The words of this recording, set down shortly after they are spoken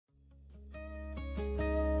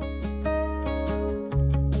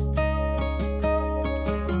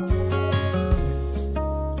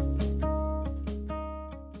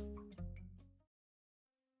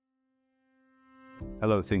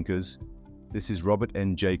Hello thinkers, this is Robert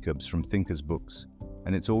N. Jacobs from Thinkers Books,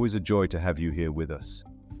 and it's always a joy to have you here with us.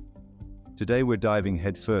 Today we're diving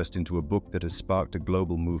headfirst into a book that has sparked a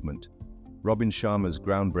global movement, Robin Sharma's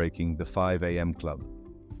groundbreaking The 5 a.m. Club.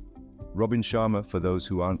 Robin Sharma, for those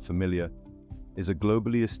who aren't familiar, is a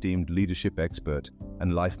globally esteemed leadership expert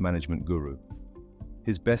and life management guru.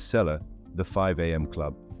 His bestseller, The 5 a.m.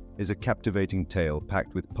 Club, is a captivating tale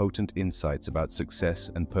packed with potent insights about success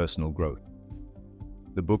and personal growth.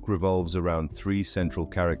 The book revolves around three central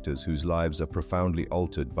characters whose lives are profoundly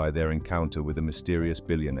altered by their encounter with a mysterious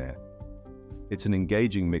billionaire. It's an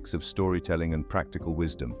engaging mix of storytelling and practical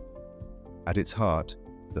wisdom. At its heart,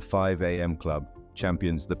 the 5 a.m. Club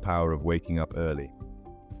champions the power of waking up early.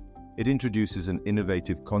 It introduces an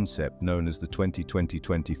innovative concept known as the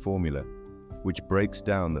 20-20-20 formula, which breaks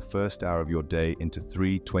down the first hour of your day into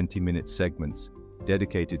three 20-minute segments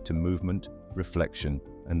dedicated to movement, reflection,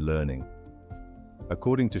 and learning.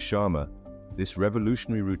 According to Sharma, this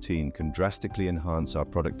revolutionary routine can drastically enhance our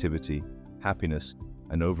productivity, happiness,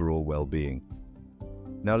 and overall well-being.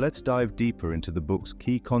 Now let's dive deeper into the book's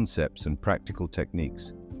key concepts and practical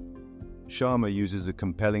techniques. Sharma uses a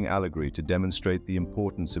compelling allegory to demonstrate the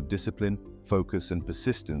importance of discipline, focus, and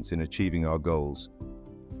persistence in achieving our goals.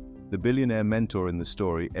 The billionaire mentor in the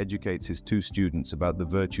story educates his two students about the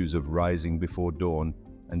virtues of rising before dawn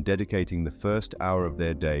and dedicating the first hour of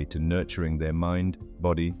their day to nurturing their mind,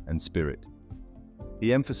 body, and spirit.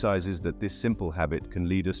 He emphasizes that this simple habit can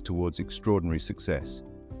lead us towards extraordinary success.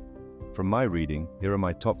 From my reading, here are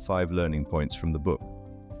my top 5 learning points from the book.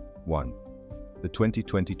 1. The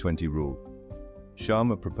 20-20-20 rule.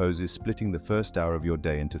 Sharma proposes splitting the first hour of your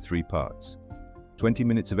day into 3 parts. 20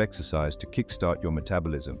 minutes of exercise to kickstart your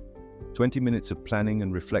metabolism, 20 minutes of planning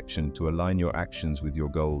and reflection to align your actions with your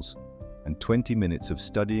goals, and 20 minutes of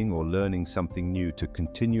studying or learning something new to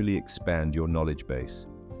continually expand your knowledge base.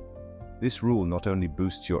 This rule not only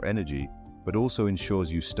boosts your energy, but also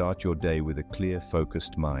ensures you start your day with a clear,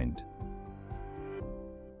 focused mind.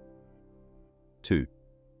 2.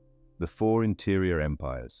 The 4 interior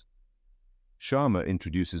empires. Sharma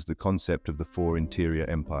introduces the concept of the 4 interior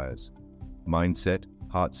empires: mindset,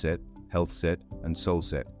 heart set, health set, and soul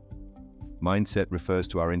set. Mindset refers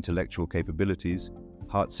to our intellectual capabilities,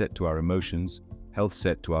 heart set to our emotions, health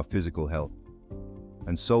set to our physical health,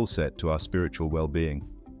 and soul set to our spiritual well-being.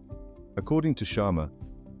 According to Sharma,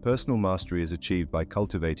 personal mastery is achieved by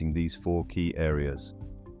cultivating these 4 key areas.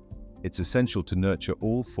 It's essential to nurture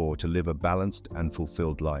all 4 to live a balanced and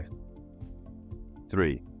fulfilled life.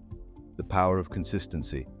 3. The power of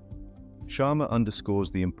consistency. Sharma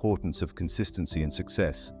underscores the importance of consistency in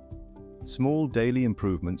success. Small daily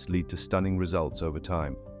improvements lead to stunning results over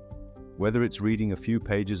time. Whether it's reading a few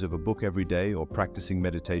pages of a book every day or practicing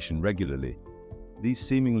meditation regularly, these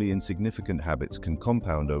seemingly insignificant habits can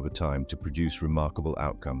compound over time to produce remarkable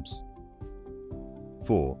outcomes.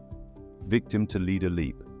 4. Victim to leader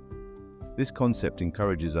leap. This concept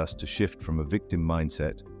encourages us to shift from a victim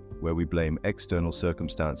mindset, where we blame external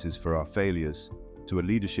circumstances for our failures, to a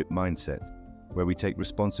leadership mindset, where we take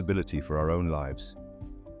responsibility for our own lives.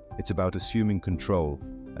 It's about assuming control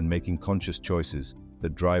and making conscious choices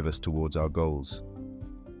that drive us towards our goals.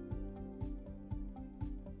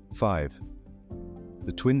 5.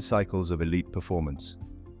 The twin cycles of elite performance.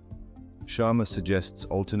 Sharma suggests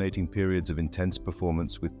alternating periods of intense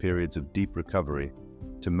performance with periods of deep recovery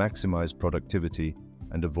to maximize productivity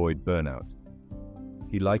and avoid burnout.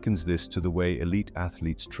 He likens this to the way elite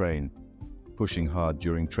athletes train, pushing hard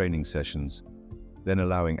during training sessions, then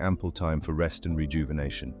allowing ample time for rest and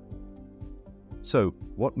rejuvenation. So,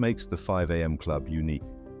 what makes the 5 a.m. Club unique?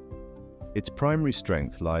 Its primary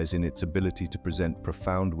strength lies in its ability to present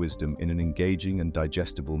profound wisdom in an engaging and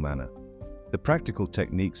digestible manner. The practical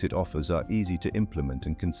techniques it offers are easy to implement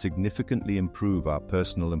and can significantly improve our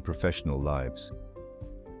personal and professional lives.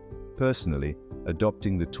 Personally,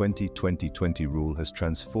 adopting the 20-20-20 rule has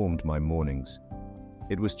transformed my mornings.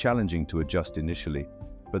 It was challenging to adjust initially,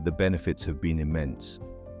 but the benefits have been immense.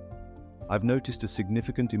 I've noticed a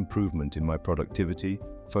significant improvement in my productivity,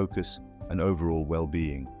 focus, and overall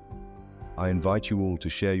well-being. I invite you all to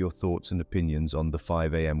share your thoughts and opinions on the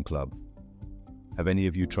 5 a.m. Club. Have any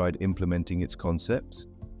of you tried implementing its concepts?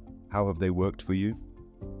 How have they worked for you?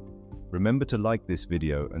 Remember to like this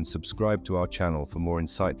video and subscribe to our channel for more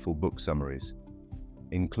insightful book summaries.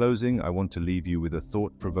 In closing, I want to leave you with a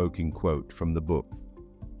thought-provoking quote from the book: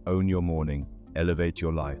 "Own your morning, elevate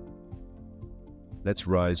your life." Let's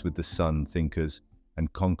rise with the sun, thinkers,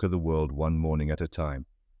 and conquer the world one morning at a time.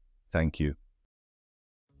 Thank you.